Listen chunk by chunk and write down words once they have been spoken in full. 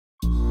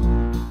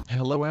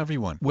Hello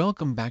everyone,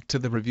 welcome back to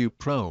the Review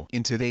Pro.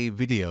 In today's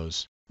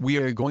videos, we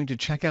are going to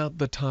check out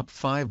the top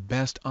 5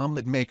 best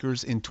omelet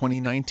makers in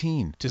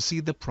 2019. To see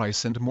the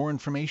price and more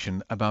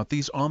information about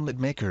these omelet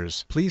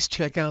makers, please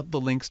check out the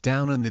links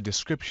down in the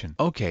description.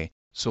 Okay,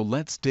 so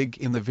let's dig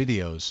in the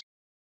videos.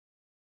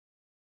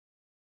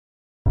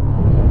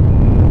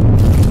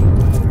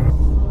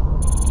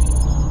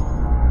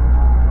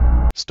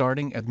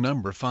 Starting at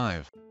number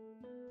 5.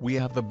 We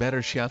have the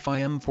Better Chef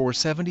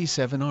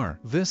IM477R.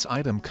 This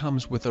item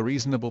comes with a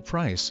reasonable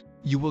price.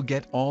 You will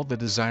get all the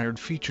desired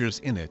features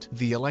in it.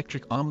 The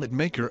electric omelet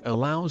maker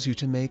allows you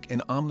to make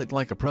an omelet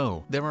like a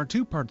pro. There are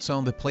 2 parts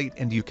on the plate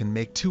and you can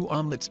make 2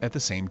 omelets at the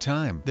same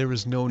time. There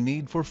is no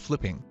need for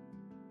flipping.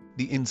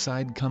 The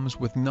inside comes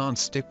with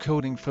non-stick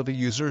coating for the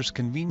user's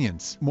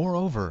convenience.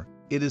 Moreover,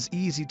 it is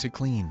easy to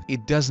clean.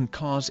 It doesn't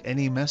cause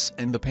any mess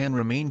and the pan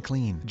remain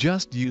clean.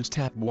 Just use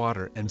tap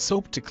water and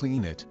soap to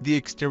clean it. The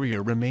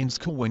exterior remains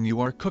cool when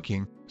you are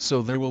cooking,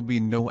 so there will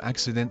be no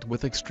accident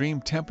with extreme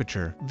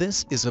temperature.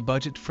 This is a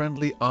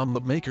budget-friendly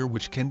omelet maker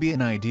which can be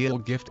an ideal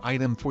gift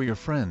item for your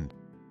friend.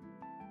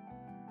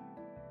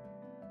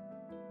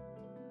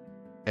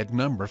 At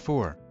number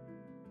 4.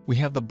 We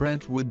have the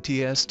Brentwood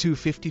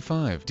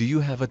TS-255. Do you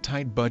have a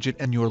tight budget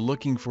and you're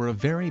looking for a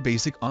very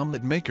basic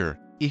omelet maker?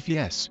 If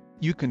yes,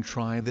 you can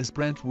try this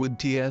Brentwood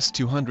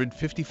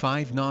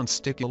TS-255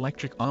 non-stick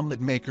electric omelet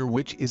maker,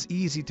 which is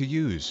easy to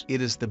use.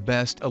 It is the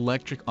best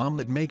electric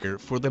omelet maker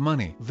for the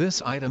money.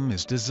 This item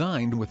is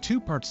designed with 2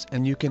 parts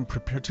and you can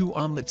prepare 2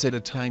 omelets at a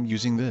time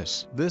using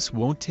this. This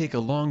won't take a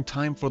long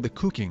time for the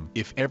cooking.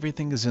 If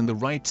everything is in the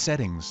right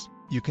settings,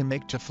 you can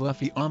make a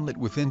fluffy omelet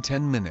within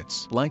 10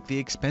 minutes. Like the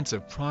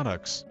expensive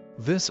products,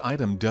 this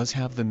item does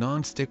have the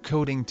non-stick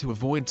coating to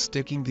avoid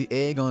sticking the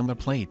egg on the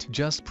plate.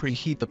 Just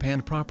preheat the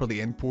pan properly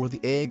and pour the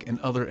egg and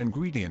other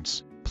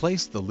ingredients.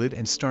 Place the lid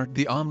and start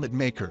the omelet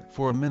maker.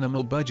 For a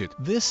minimal budget,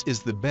 this is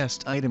the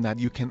best item that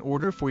you can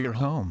order for your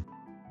home.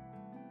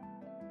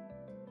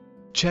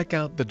 Check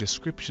out the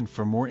description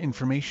for more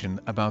information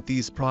about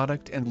these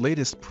product and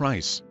latest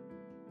price.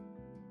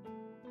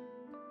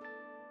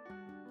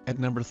 At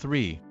number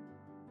 3.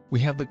 We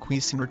have the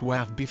Cuisinart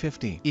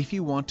WAF-B50. If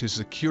you want to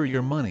secure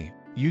your money,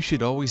 you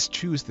should always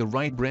choose the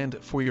right brand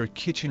for your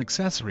kitchen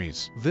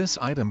accessories. This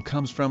item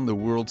comes from the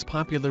world's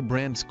popular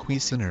brands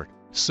Cuisinart,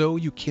 so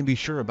you can be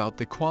sure about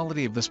the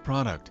quality of this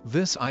product.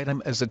 This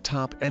item is a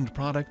top-end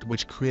product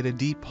which creates a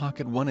deep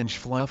pocket 1-inch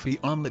fluffy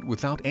omelet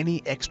without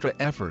any extra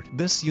effort.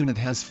 This unit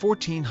has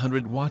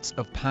 1400 watts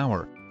of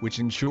power, which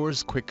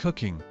ensures quick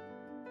cooking.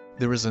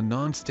 There is a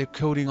non-stick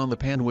coating on the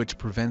pan which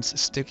prevents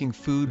sticking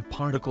food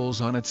particles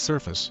on its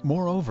surface.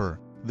 Moreover,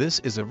 this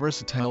is a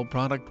versatile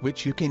product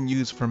which you can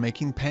use for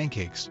making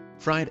pancakes,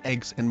 fried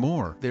eggs and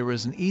more. There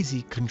is an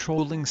easy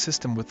controlling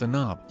system with a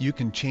knob. You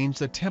can change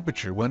the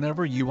temperature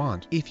whenever you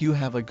want. If you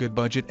have a good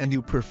budget and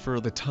you prefer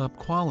the top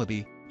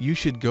quality, you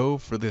should go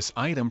for this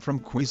item from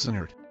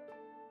Cuisinart.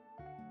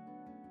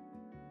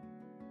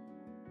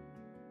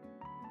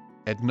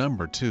 At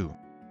number 2.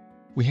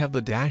 We have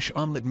the Dash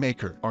Omelette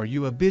Maker. Are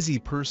you a busy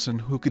person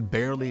who could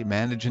barely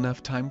manage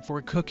enough time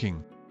for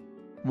cooking?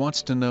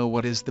 Wants to know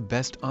what is the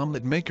best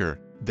omelet maker?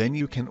 Then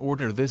you can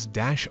order this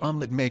Dash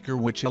Omelette Maker,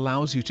 which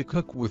allows you to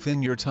cook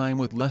within your time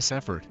with less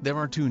effort. There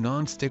are 2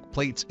 non-stick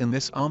plates in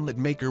this omelette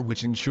maker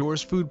which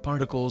ensures food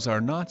particles are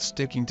not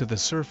sticking to the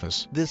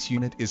surface. This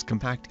unit is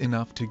compact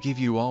enough to give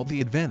you all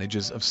the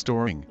advantages of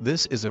storing.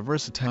 This is a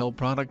versatile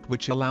product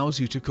which allows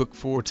you to cook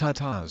 4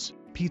 tatas,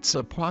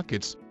 pizza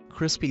pockets,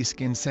 crispy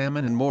skin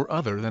salmon and more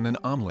other than an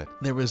omelet.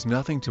 There is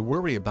nothing to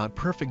worry about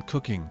perfect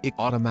cooking. It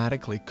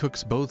automatically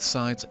cooks both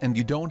sides and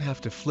you don't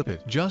have to flip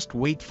it. Just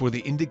wait for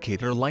the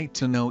indicator light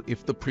to know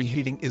if the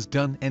preheating is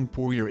done and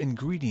pour your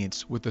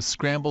ingredients with the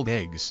scrambled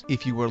eggs.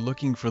 If you are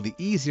looking for the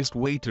easiest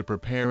way to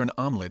prepare an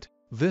omelet,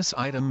 this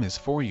item is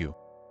for you.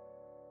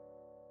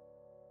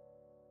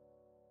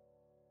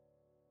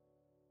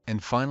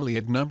 And finally,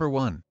 at number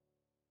 1.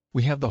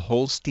 We have the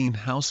Holstein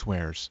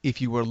Housewares. If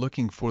you are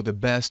looking for the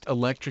best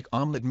electric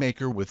omelet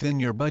maker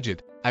within your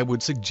budget, I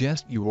would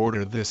suggest you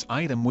order this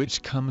item,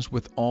 which comes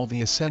with all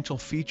the essential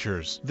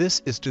features.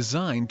 This is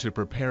designed to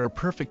prepare a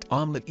perfect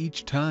omelet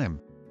each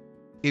time.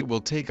 It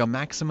will take a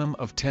maximum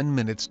of 10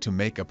 minutes to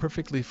make a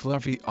perfectly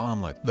fluffy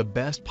omelet. The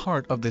best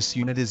part of this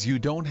unit is you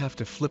don't have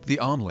to flip the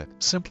omelet.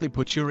 Simply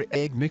put your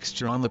egg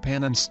mixture on the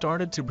pan and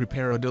start to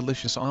prepare a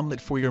delicious omelet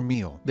for your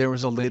meal. There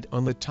is a lid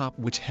on the top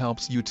which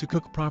helps you to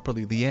cook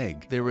properly the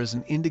egg. There is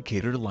an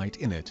indicator light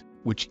in it,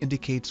 which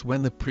indicates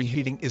when the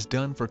preheating is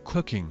done for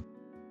cooking.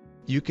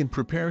 You can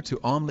prepare 2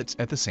 omelets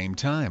at the same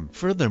time.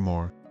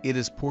 Furthermore, it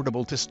is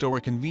portable to store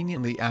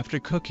conveniently after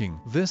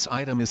cooking. This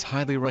item is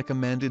highly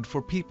recommended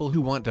for people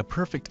who want a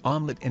perfect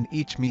omelet in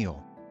each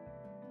meal.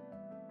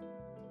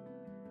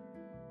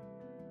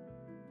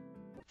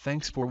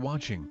 Thanks for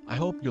watching. I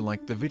hope you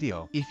liked the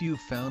video. If you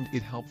found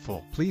it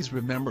helpful, please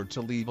remember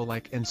to leave a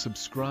like and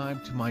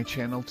subscribe to my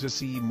channel to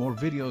see more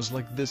videos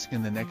like this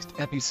in the next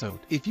episode.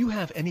 If you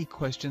have any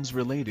questions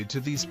related to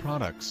these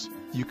products,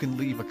 you can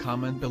leave a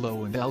comment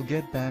below and I'll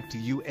get back to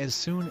you as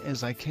soon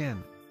as I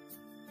can.